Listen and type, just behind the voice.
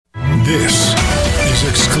This is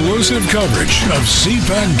exclusive coverage of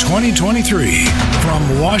CPAC 2023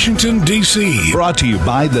 from Washington, D.C. Brought to you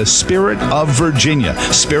by the Spirit of Virginia,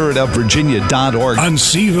 spiritofvirginia.org. On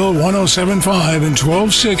Seville 107.5 and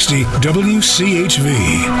 1260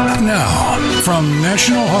 WCHV. Now, from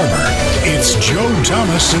National Harbor, it's Joe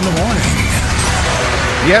Thomas in the morning.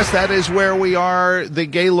 Yes, that is where we are, the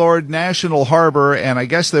Gaylord National Harbor, and I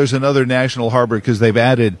guess there's another National Harbor because they've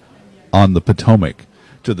added on the Potomac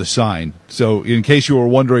to the sign. So in case you were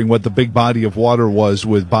wondering what the big body of water was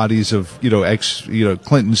with bodies of,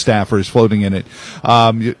 Clinton staffers floating in it,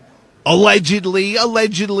 allegedly,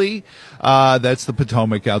 that's the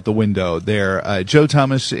Potomac out the window there. Joe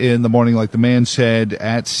Thomas in the morning, like the man said,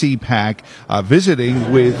 at CPAC,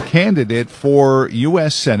 visiting with candidate for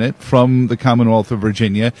U.S. Senate from the Commonwealth of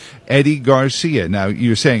Virginia, Eddie Garcia. Now,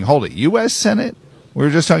 you're saying, hold it, U.S. Senate? We were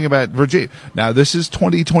just talking about Virginia. Now, this is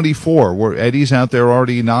 2024, where Eddie's out there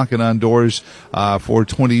already knocking on doors for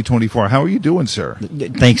 2024. How are you doing, sir?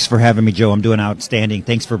 Thanks for having me, Joe. I'm doing outstanding.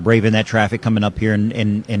 Thanks for braving that traffic coming up here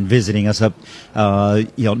and visiting us up,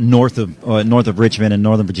 north of Richmond and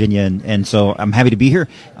Northern Virginia. And so I'm happy to be here.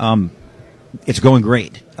 It's going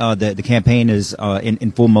great. The campaign is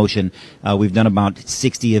in full motion. We've done about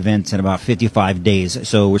 60 events in about 55 days,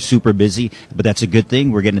 so we're super busy, but that's a good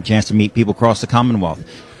thing. We're getting a chance to meet people across the Commonwealth.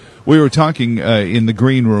 We were talking in the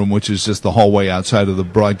green room, which is just the hallway outside of the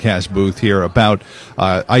broadcast booth here, about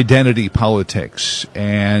identity politics.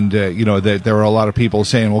 And, that there are a lot of people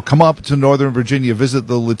saying, well, come up to Northern Virginia, visit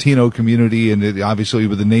the Latino community, and obviously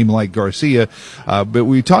with a name like Garcia. But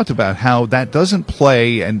we talked about how that doesn't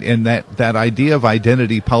play, and that idea of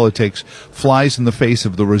identity politics flies in the face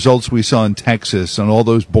of the results we saw in Texas and all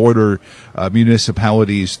those border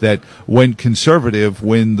municipalities that went conservative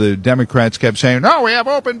when the Democrats kept saying, no, we have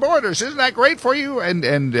open borders. Isn't that great for you?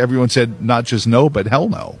 And everyone said not just no, but hell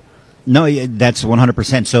no. No, that's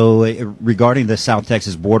 100%. So regarding the South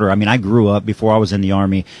Texas border, I mean, I grew up before I was in the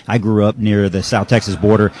Army. I grew up near the South Texas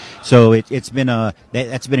border. So that's been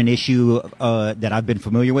an issue that I've been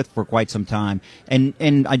familiar with for quite some time. And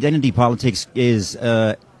identity politics is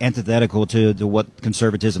antithetical to what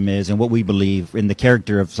conservatism is and what we believe in the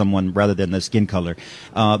character of someone rather than the skin color.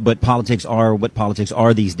 But politics are what politics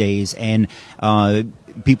are these days. And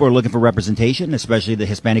people are looking for representation, especially the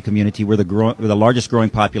Hispanic community. We're the largest growing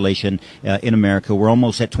population in America. We're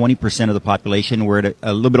almost at 20% of the population. We're at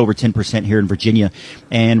a little bit over 10% here in Virginia.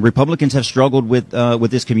 And Republicans have struggled with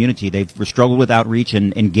this community. They've struggled with outreach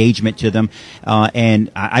and engagement to them.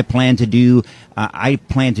 And I plan to do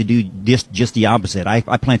just the opposite.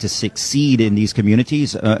 I plan to succeed in these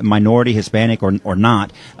communities, minority, Hispanic, or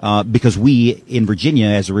not, because we in Virginia,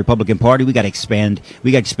 as a Republican Party, we got to expand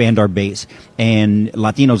our base. And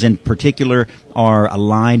Latinos in particular are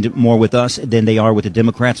aligned more with us than they are with the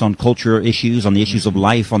Democrats on culture issues, on the issues of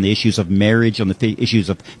life, on the issues of marriage, on the issues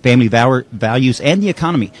of family values, and the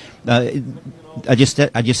economy. I just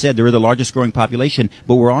said they're the largest growing population,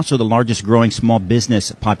 but we're also the largest growing small business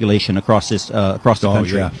population across the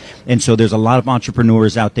country. Yeah. And so there's a lot of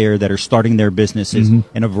entrepreneurs out there that are starting their businesses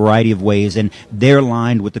in a variety of ways, and they're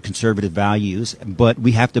aligned with the conservative values. But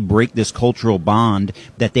we have to break this cultural bond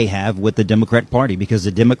that they have with the Democrat Party, because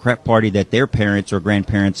the Democrat Party that their parents or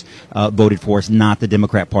grandparents voted for is not the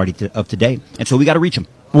Democrat Party of today. And so we got to reach them.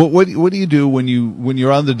 Well, what do you do when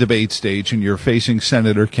you're on the debate stage and you're facing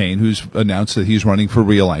Senator Kaine, who's announced that he's running for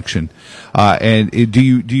re-election? And do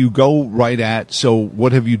you go right at, so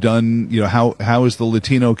what have you done? How is the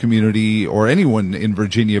Latino community or anyone in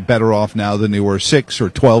Virginia better off now than they were 6 or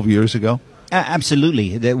 12 years ago?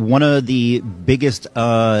 Absolutely. One of the biggest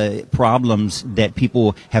problems that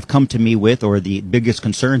people have come to me with, or the biggest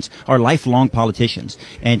concerns, are lifelong politicians.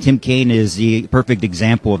 And Tim Kaine is the perfect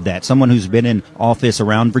example of that. Someone who's been in office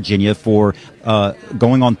around Virginia for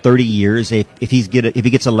going on 30 years. If he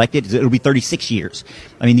gets elected, it'll be 36 years.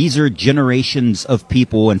 I mean, these are generations of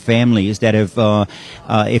people and families that have,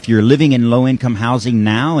 if you're living in low-income housing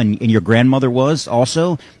now, and your grandmother was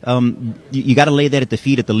also, you got to lay that at the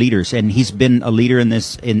feet of the leaders. And he's been a leader in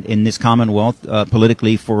this Commonwealth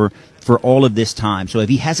politically for all of this time. So if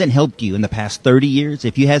he hasn't helped you in the past 30 years,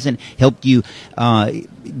 if he hasn't helped you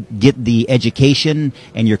get the education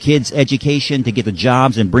and your kids' education, to get the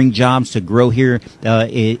jobs and bring jobs to grow here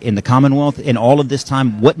in the Commonwealth in all of this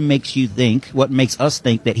time, what makes us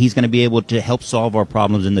think that he's going to be able to help solve our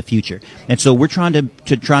problems in the future? And so we're trying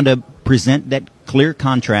to present that clear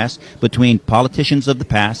contrast between politicians of the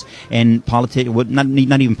past and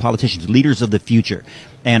not even politicians, leaders of the future.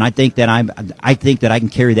 And I think that I can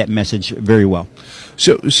carry that message very well.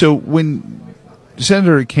 So when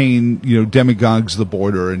Senator Kaine, demagogues the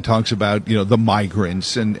border and talks about, the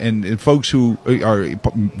migrants and folks who are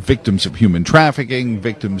victims of human trafficking,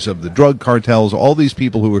 victims of the drug cartels, all these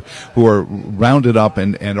people who are rounded up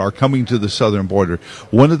and are coming to the southern border.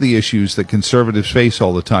 One of the issues that conservatives face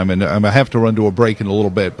all the time, and I have to run to a break in a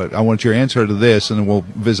little bit, but I want your answer to this, and then we'll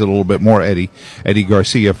visit a little bit more Eddie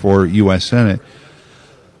Garcia for U.S. Senate.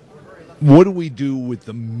 What do we do with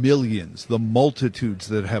the millions, the multitudes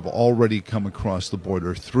that have already come across the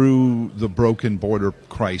border through the broken border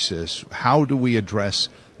crisis? How do we address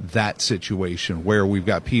that situation where we've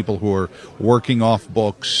got people who are working off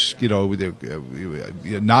books,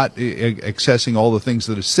 not accessing all the things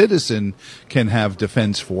that a citizen can have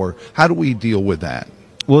defense for? How do we deal with that?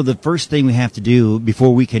 Well, the first thing we have to do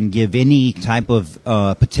before we can give any type of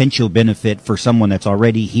potential benefit for someone that's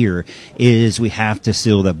already here is we have to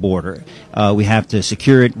seal that border. We have to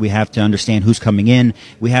secure it. We have to understand who's coming in.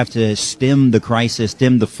 We have to stem the crisis,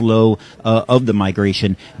 stem the flow of the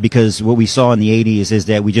migration, because what we saw in the 80s is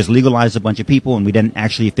that we just legalized a bunch of people and we didn't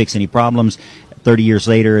actually fix any problems. 30 years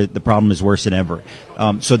later, the problem is worse than ever.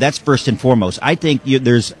 So that's first and foremost. I think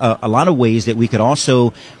there's a lot of ways that we could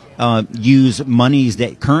also use monies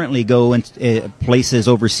that currently go in places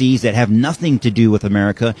overseas that have nothing to do with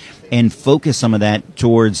America and focus some of that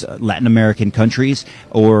towards Latin American countries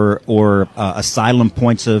or asylum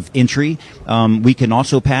points of entry. We can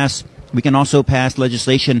also pass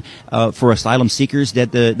legislation for asylum seekers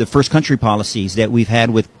that the first country policies that we've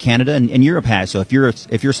had with Canada and Europe has. So if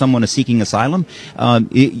you're someone seeking asylum,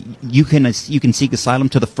 you can seek asylum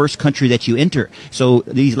to the first country that you enter. So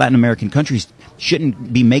these Latin American countries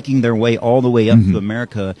shouldn't be making their way all the way up to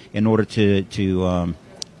America in order to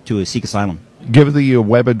seek asylum. Give the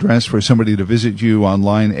web address for somebody to visit you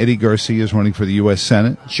online. Eddie Garcia is running for the U.S.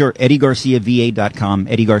 Senate. Sure, EddieGarciaVA.com,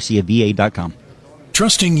 EddieGarciaVA.com.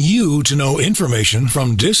 Trusting you to know information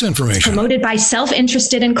from disinformation. Promoted by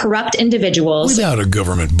self-interested and corrupt individuals. Without a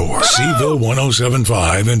government board. Seville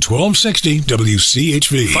 1075 and 1260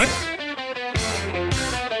 WCHV.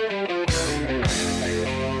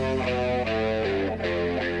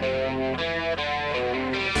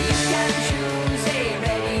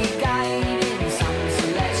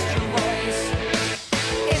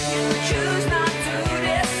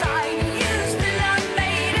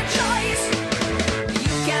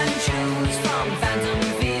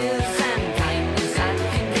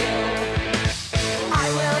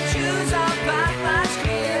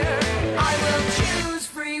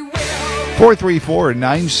 Four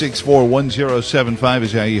 434-964-1075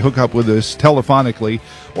 is how you hook up with us telephonically,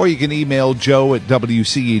 or you can email joe at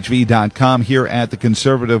WCHV.com. Here at the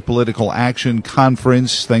Conservative Political Action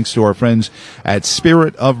Conference, thanks to our friends at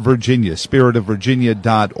Spirit of Virginia,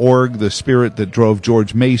 spiritofvirginia.org, the spirit that drove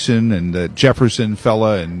George Mason and Jefferson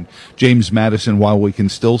fella and James Madison, while we can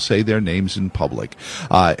still say their names in public.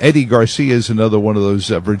 Eddie Garcia is another one of those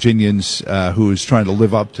Virginians who is trying to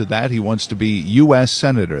live up to that. He wants to be U.S.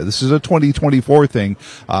 Senator. This is a 2024 thing,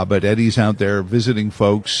 but Eddie's out there visiting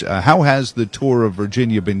folks. How has the tour of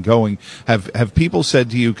Virginia been going? Have people said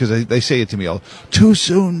to you, because they say it to me all, too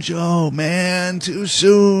soon, Joe, man, too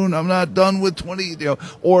soon, I'm not done with 20,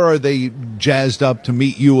 or are they jazzed up to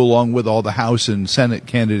meet you along with all the House and Senate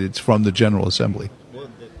candidates from the General Assembly? Well,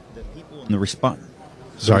 the people in the response.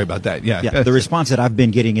 Sorry about that. Yeah. The response that I've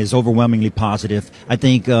been getting is overwhelmingly positive. I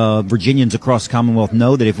think Virginians across the Commonwealth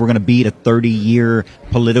know that if we're going to beat a 30-year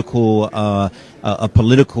political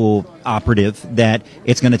operative, that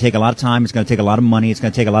it's going to take a lot of time, it's going to take a lot of money, it's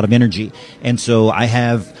going to take a lot of energy. And so I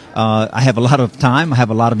have a lot of time, I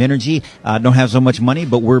have a lot of energy. I don't have so much money,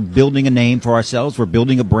 but we're building a name for ourselves. We're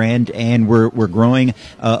building a brand, and we're growing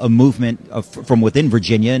a movement from within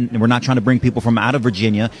Virginia. And we're not trying to bring people from out of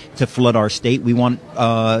Virginia to flood our state. We want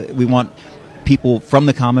people from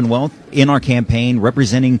the Commonwealth in our campaign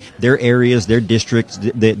representing their areas, their districts,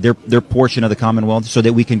 their portion of the Commonwealth, so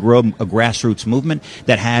that we can grow a grassroots movement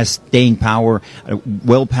that has staying power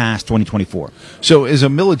well past 2024. So as a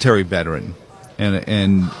military veteran,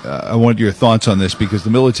 and I want your thoughts on this, because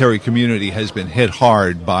the military community has been hit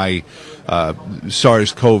hard by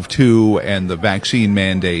SARS-CoV-2 and the vaccine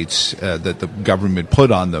mandates that the government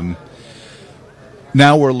put on them.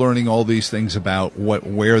 Now we're learning all these things about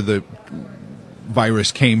where the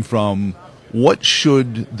virus came from. What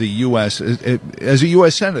should the U.S., as a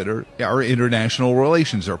U.S. Senator, our international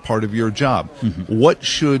relations are part of your job. Mm-hmm. What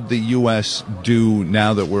should the U.S. do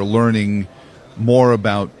now that we're learning more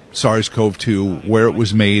about SARS-CoV-2, where it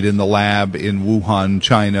was made in the lab in Wuhan,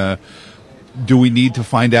 China? Do we need to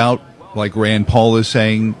find out, like Rand Paul is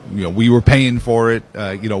saying, we were paying for it?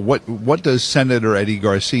 What does Senator Eddie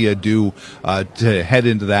Garcia do to head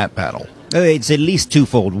into that battle? It's at least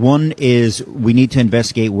twofold. One is we need to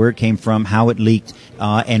investigate where it came from, how it leaked,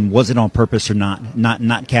 and was it on purpose or not.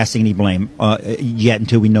 Not casting any blame yet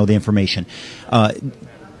until we know the information.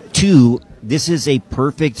 Two, this is a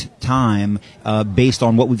perfect time, based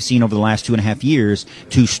on what we've seen over the last 2.5 years,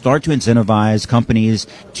 to start to incentivize companies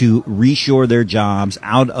to reshore their jobs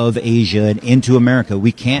out of Asia and into America.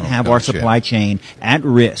 We can't have our supply chain at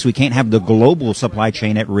risk. We can't have the global supply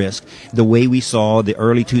chain at risk the way we saw the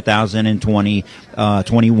early 2020,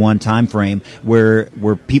 21 timeframe,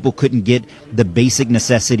 where people couldn't get the basic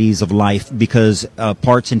necessities of life because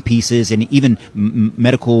parts and pieces and even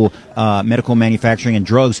medical manufacturing and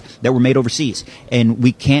drugs that were made overseas. And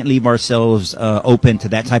we can't leave ourselves open to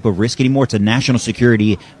that type of risk anymore. It's a national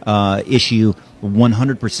security issue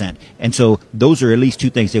 100%. And so those are at least two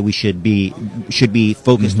things that we should be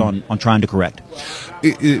focused on trying to correct.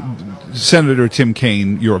 Senator Tim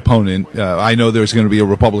Kaine, your opponent, I know there's going to be a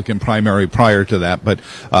Republican primary prior to that, but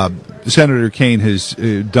Senator Kaine has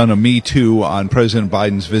done a Me Too on President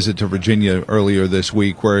Biden's visit to Virginia earlier this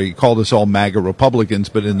week, where he called us all MAGA Republicans,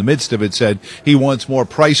 but in the midst of it said he wants more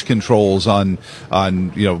price controls on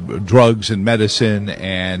drugs and medicine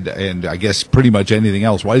and I guess pretty much anything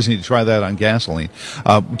else. Why doesn't he try that on gasoline?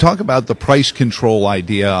 Talk about the price control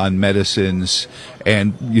idea on medicines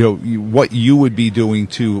and what you would be doing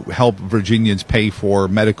to help Virginians pay for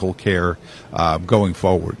medical care going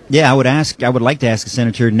forward. Yeah, I would like to ask the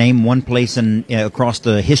senator, name one place across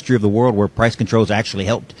the history of the world where price controls actually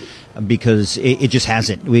helped, because it just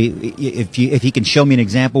hasn't. If he can show me an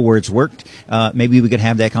example where it's worked, maybe we could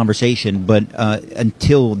have that conversation. But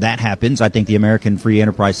until that happens, I think the American free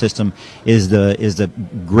enterprise system is the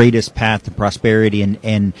greatest path to prosperity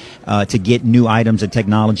and to get new items and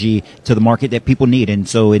technology to the market that people need. And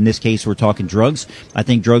so in this case, we're talking drugs. I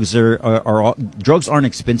think drugs drugs aren't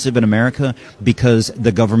expensive in America because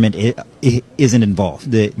the government isn't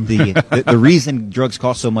involved. The reason drugs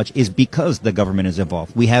cost so much is because the government is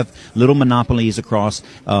involved. We have little monopolies across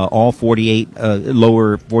all 48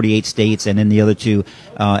 lower 48 states and in the other two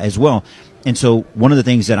as well. And so one of the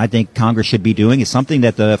things that I think Congress should be doing is something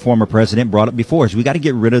that the former president brought up before, is we got to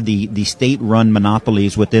get rid of the state-run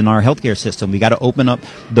monopolies within our healthcare system. We got to open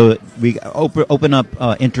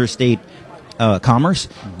up interstate commerce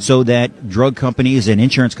so that drug companies and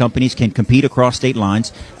insurance companies can compete across state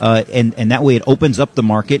lines, and that way it opens up the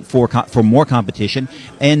market for more competition,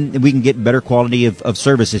 and we can get better quality of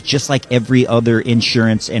services, just like every other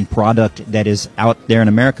insurance and product that is out there in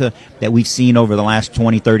America that we've seen over the last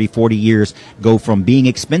 20, 30, 40 years go from being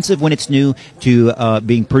expensive when it's new to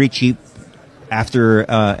being pretty cheap after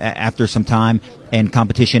some time and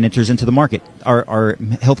competition enters into the market. Our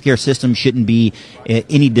healthcare system shouldn't be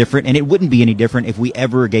any different, and it wouldn't be any different if we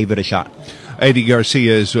ever gave it a shot. Eddie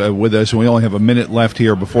Garcia is with us, and we only have a minute left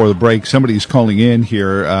here before the break. Somebody's calling in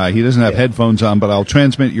here. He doesn't have headphones on, but I'll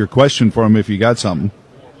transmit your question for him if you got something.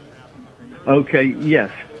 Okay,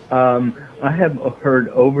 yes. I have heard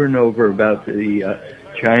over and over about the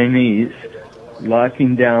Chinese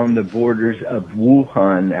locking down the borders of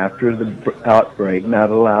Wuhan after the outbreak, not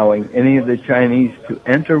allowing any of the Chinese to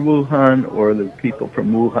enter Wuhan or the people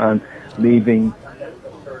from Wuhan leaving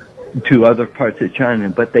to other parts of China,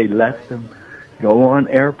 but they let them go on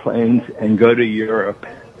airplanes and go to Europe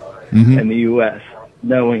and the U.S.,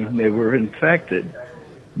 knowing they were infected.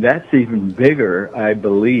 That's even bigger, I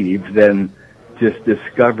believe, than just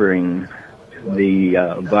discovering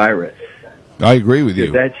the virus. I agree with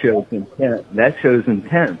you. That shows intent. That shows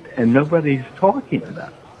intent, and nobody's talking about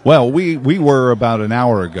it. Well, we were about an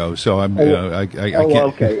hour ago, so I'm. I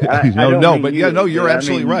can't. Okay. You're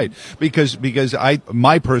absolutely right. Because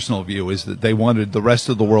my personal view is that they wanted the rest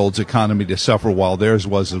of the world's economy to suffer while theirs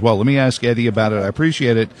was as well. Let me ask Eddie about it. I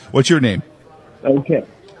appreciate it. What's your name? Okay,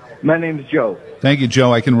 my name is Joe. Thank you,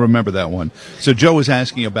 Joe. I can remember that one. So Joe was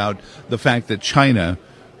asking about the fact that China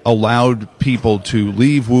allowed people to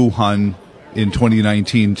leave Wuhan in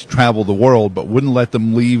 2019 to travel the world, but wouldn't let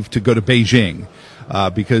them leave to go to Beijing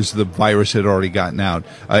because the virus had already gotten out.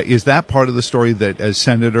 Is that part of the story that, as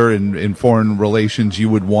senator in foreign relations, you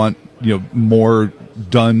would want more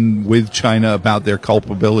done with China about their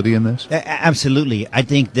culpability in this? Absolutely. I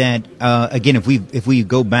think that again, if we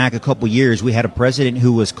go back a couple years, we had a president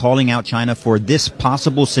who was calling out China for this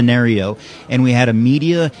possible scenario, and we had a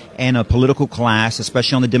media and a political class,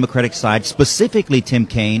 especially on the Democratic side, specifically Tim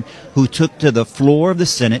Kaine, who took to the floor of the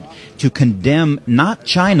Senate to condemn not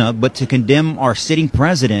China, but to condemn our sitting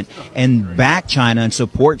president and back China and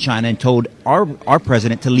support China, and told our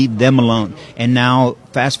president to leave them alone. And now,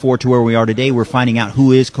 fast forward to where we are today, we're finding out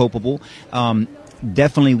who is culpable.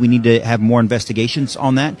 definitely we need to have more investigations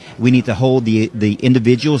on that. We need to hold the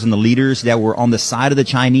individuals and the leaders that were on the side of the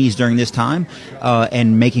Chinese during this time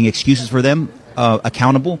and making excuses for them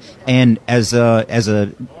accountable. And as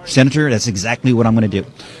a senator, that's exactly what I'm going to do.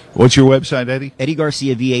 What's your website, Eddie?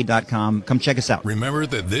 EddieGarciaVA.com. Come check us out. Remember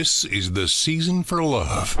that this is the season for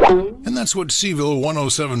love. And that's what Seville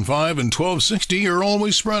 107.5 and 1260 are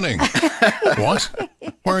always spreading. What?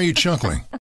 Why are you chuckling?